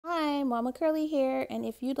Momma Kurly here, and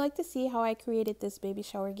if you'd like to see how I created this baby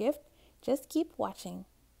shower gift, just keep watching.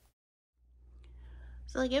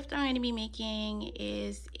 So the gift I'm going to be making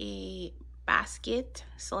is a basket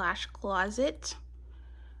slash closet.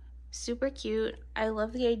 Super cute. I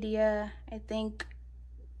love the idea. I think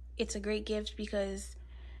it's a great gift because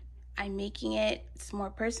I'm making it. It's more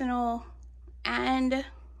personal and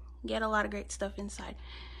get a lot of great stuff inside.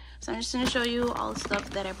 So I'm just going to show you all the stuff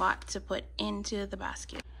that I bought to put into the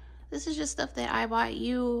basket. This is just stuff that I bought.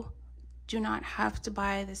 You do not have to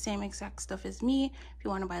buy the same exact stuff as me. If you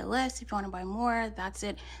want to buy less, if you want to buy more, that's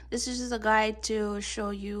it. This is just a guide to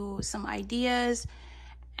show you some ideas.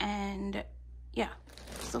 And yeah,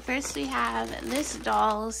 so first we have this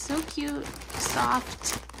doll. So cute,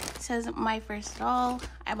 soft. It says my first doll.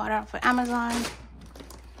 I bought it off of Amazon.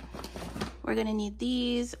 We're gonna need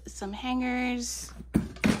these, some hangers.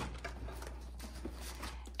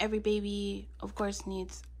 Every baby, of course,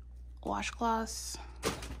 needs washcloths.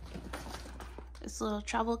 This little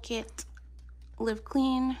travel kit, Live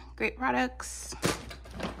Clean, great products.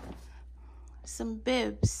 Some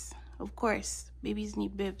bibs, of course, babies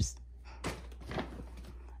need bibs.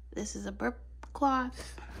 This is a burp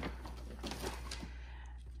cloth.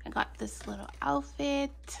 I got this little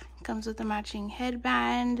outfit, comes with a matching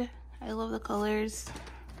headband. I love the colors.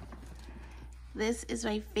 This is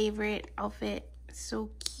my favorite outfit, so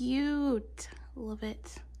cute, love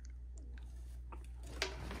it.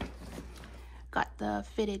 Got the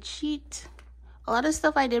fitted sheet. A lot of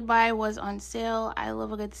stuff I did buy was on sale. I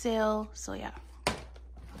love a good sale, so yeah.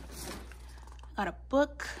 Got a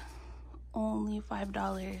book, only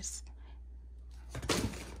 $5.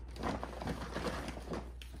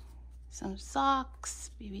 Some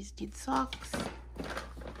socks, babies need socks.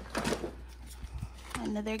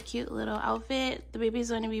 Another cute little outfit. The baby's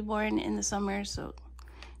going to be born in the summer, so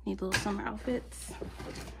need little summer outfits.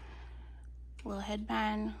 Little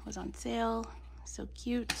headband was on sale. So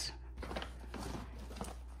cute.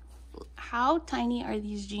 How tiny are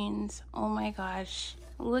these jeans? Oh my gosh.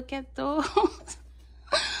 Look at those.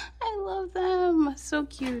 I love them. So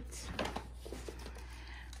cute.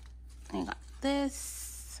 I got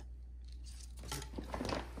this.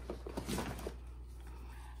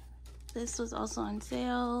 This was also on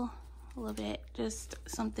sale. Love it. Just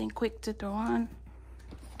something quick to throw on.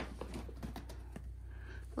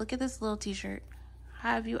 Look at this little t-shirt.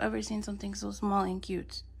 Have you ever seen something so small and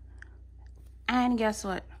cute? And guess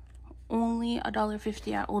what? Only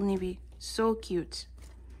 $1.50 at Old Navy. So cute.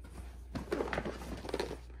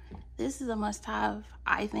 This is a must-have,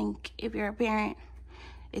 I think, if you're a parent.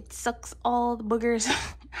 It sucks all the boogers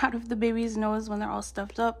out of the baby's nose when they're all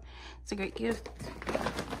stuffed up. It's a great gift.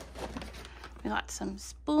 We got some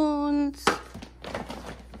spoons.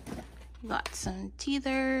 We got some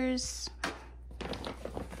teethers.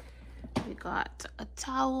 We got a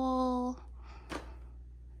towel.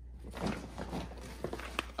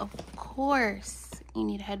 Of course, you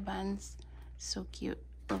need headbands. So cute.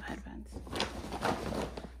 Love headbands.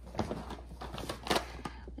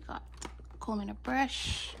 We got a comb and a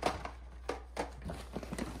brush.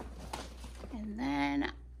 And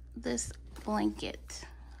then this blanket.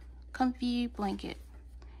 Comfy blanket.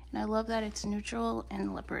 And I love that it's neutral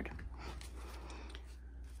and leopard.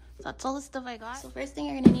 So that's all the stuff I got. So first thing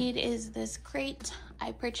you're gonna need is this crate.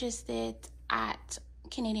 I purchased it at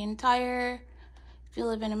Canadian Tire. If you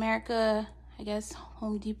live in America, I guess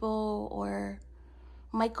Home Depot or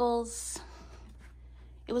Michael's.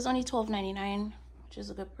 It was only $12.99, which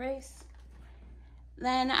is a good price.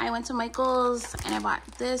 Then I went to Michael's and I bought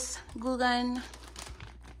this glue gun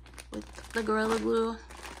with the Gorilla Glue.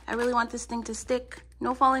 I really want this thing to stick.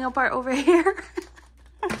 No falling apart over here.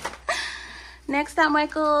 Next at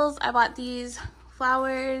Michael's, I bought these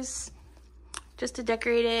flowers just to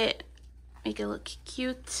decorate it, make it look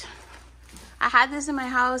cute. I had this in my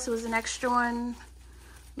house. It was an extra one.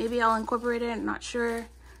 Maybe I'll incorporate it, I'm not sure.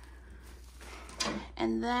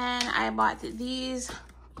 And then I bought these,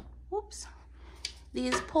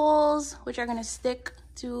 these poles, which are gonna stick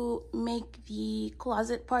to make the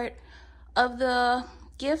closet part of the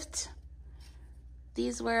gift.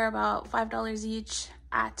 These were about $5 each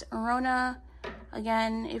at Rona.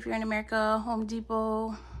 Again, if you're in America, Home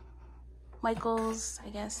Depot, Michael's, I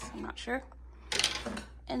guess, I'm not sure.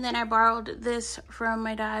 And then I borrowed this from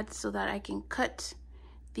my dad so that I can cut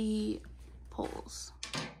the poles.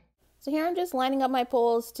 So here I'm just lining up my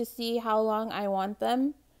poles to see how long I want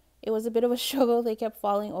them. It was a bit of a struggle. They kept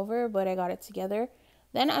falling over, but I got it together.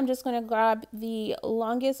 Then I'm just going to grab the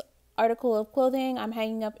longest article of clothing I'm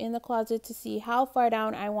hanging up in the closet to see how far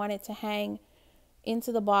down I want it to hang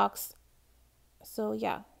into the box. So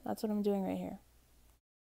yeah, that's what I'm doing right here.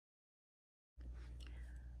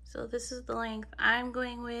 So this is the length I'm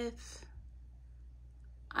going with.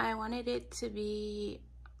 I wanted it to be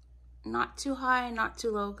not too high, not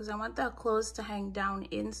too low, because I want the clothes to hang down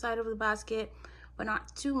inside of the basket, but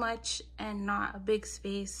not too much and not a big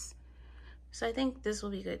space. So I think this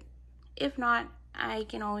will be good. If not, I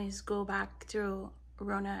can always go back to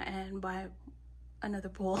Rona and buy another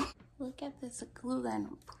pole. Look at this glue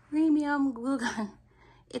gun, premium glue gun.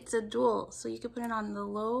 It's a dual, so you can put it on the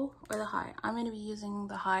low or the high. I'm going to be using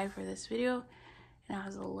the high for this video, and it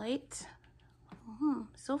has a light.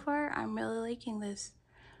 So far, I'm really liking this.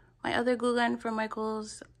 My other glue gun from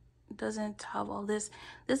Michaels doesn't have all this.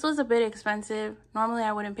 This was a bit expensive. Normally,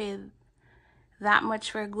 I wouldn't pay that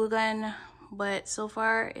much for a glue gun, but so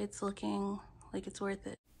far, it's looking like it's worth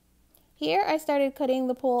it. Here, I started cutting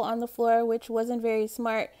the pole on the floor, which wasn't very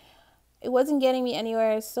smart. It wasn't getting me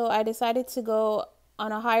anywhere, so I decided to go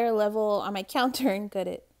on a higher level on my counter and cut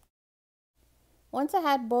it. Once I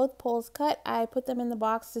had both poles cut, I put them in the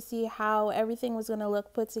box to see how everything was going to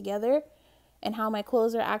look put together and how my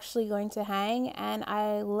clothes are actually going to hang, and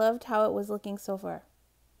I loved how it was looking so far.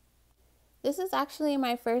 This is actually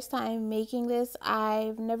my first time making this.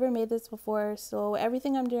 I've never made this before, so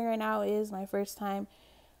everything I'm doing right now is my first time.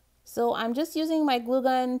 So I'm just using my glue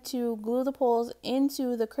gun to glue the poles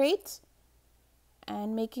into the crate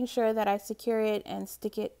and making sure that I secure it and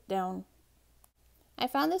stick it down. I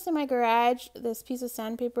found this in my garage, this piece of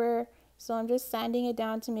sandpaper, so I'm just sanding it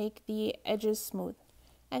down to make the edges smooth.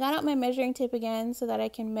 I got out my measuring tape again so that I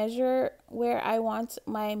can measure where I want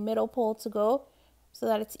my middle pole to go so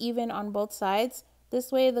that it's even on both sides.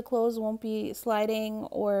 This way the clothes won't be sliding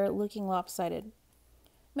or looking lopsided.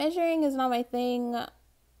 Measuring is not my thing.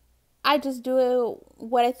 I just do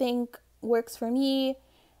what I think works for me.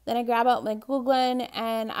 Then I grab out my glue gun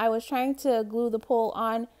and I was trying to glue the pole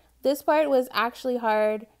on. This part was actually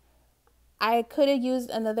hard. I could have used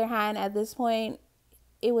another hand at this point.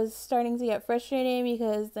 It was starting to get frustrating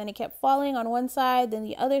because then it kept falling on one side, then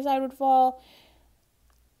the other side would fall.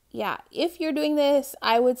 Yeah, if you're doing this,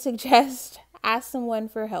 I would suggest ask someone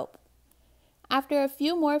for help. After a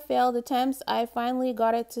few more failed attempts, I finally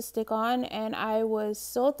got it to stick on, and I was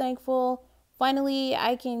so thankful. Finally,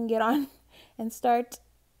 I can get on and start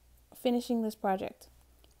finishing this project.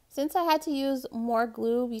 Since I had to use more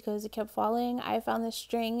glue because it kept falling, I found this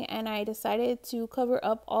string and I decided to cover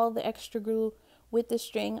up all the extra glue with the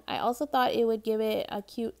string. I also thought it would give it a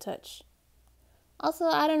cute touch. Also,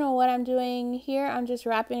 I don't know what I'm doing here. I'm just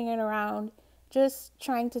wrapping it around, just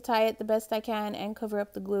trying to tie it the best I can and cover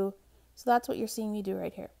up the glue. So that's what you're seeing me do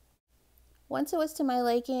right here. Once it was to my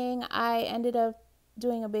liking, I ended up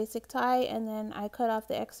doing a basic tie and then I cut off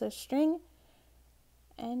the excess string.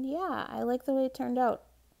 And yeah, I like the way it turned out.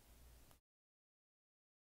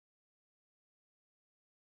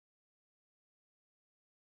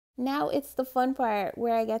 Now it's the fun part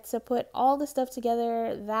where I get to put all the stuff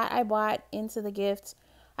together that I bought into the gift.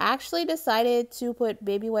 I actually decided to put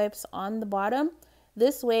baby wipes on the bottom.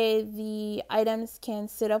 This way the items can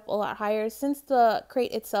sit up a lot higher since the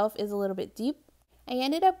crate itself is a little bit deep. I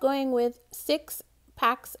ended up going with 6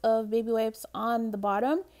 packs of baby wipes on the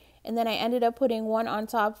bottom, and then I ended up putting one on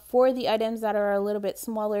top for the items that are a little bit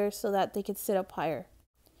smaller so that they could sit up higher.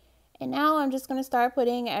 And now I'm just going to start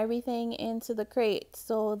putting everything into the crate.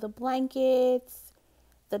 So the blankets,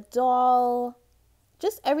 the doll,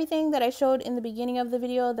 just everything that I showed in the beginning of the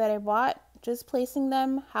video that I bought, just placing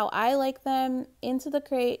them how I like them into the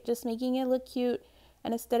crate, just making it look cute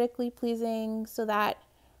and aesthetically pleasing so that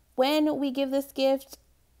when we give this gift,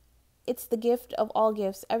 it's the gift of all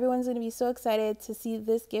gifts. Everyone's going to be so excited to see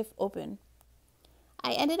this gift open.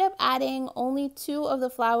 I ended up adding only 2 of the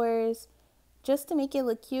flowers just to make it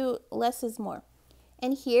look cute. Less is more.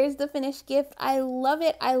 And here's the finished gift. I love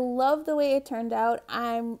it. I love the way it turned out.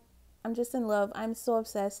 I'm just in love. I'm so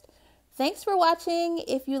obsessed. Thanks for watching.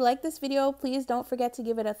 If you like this video, please don't forget to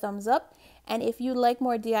give it a thumbs up. And if you'd like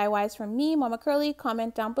more DIYs from me, Momma Kurly,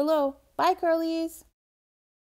 comment down below. Bye, Kurlies.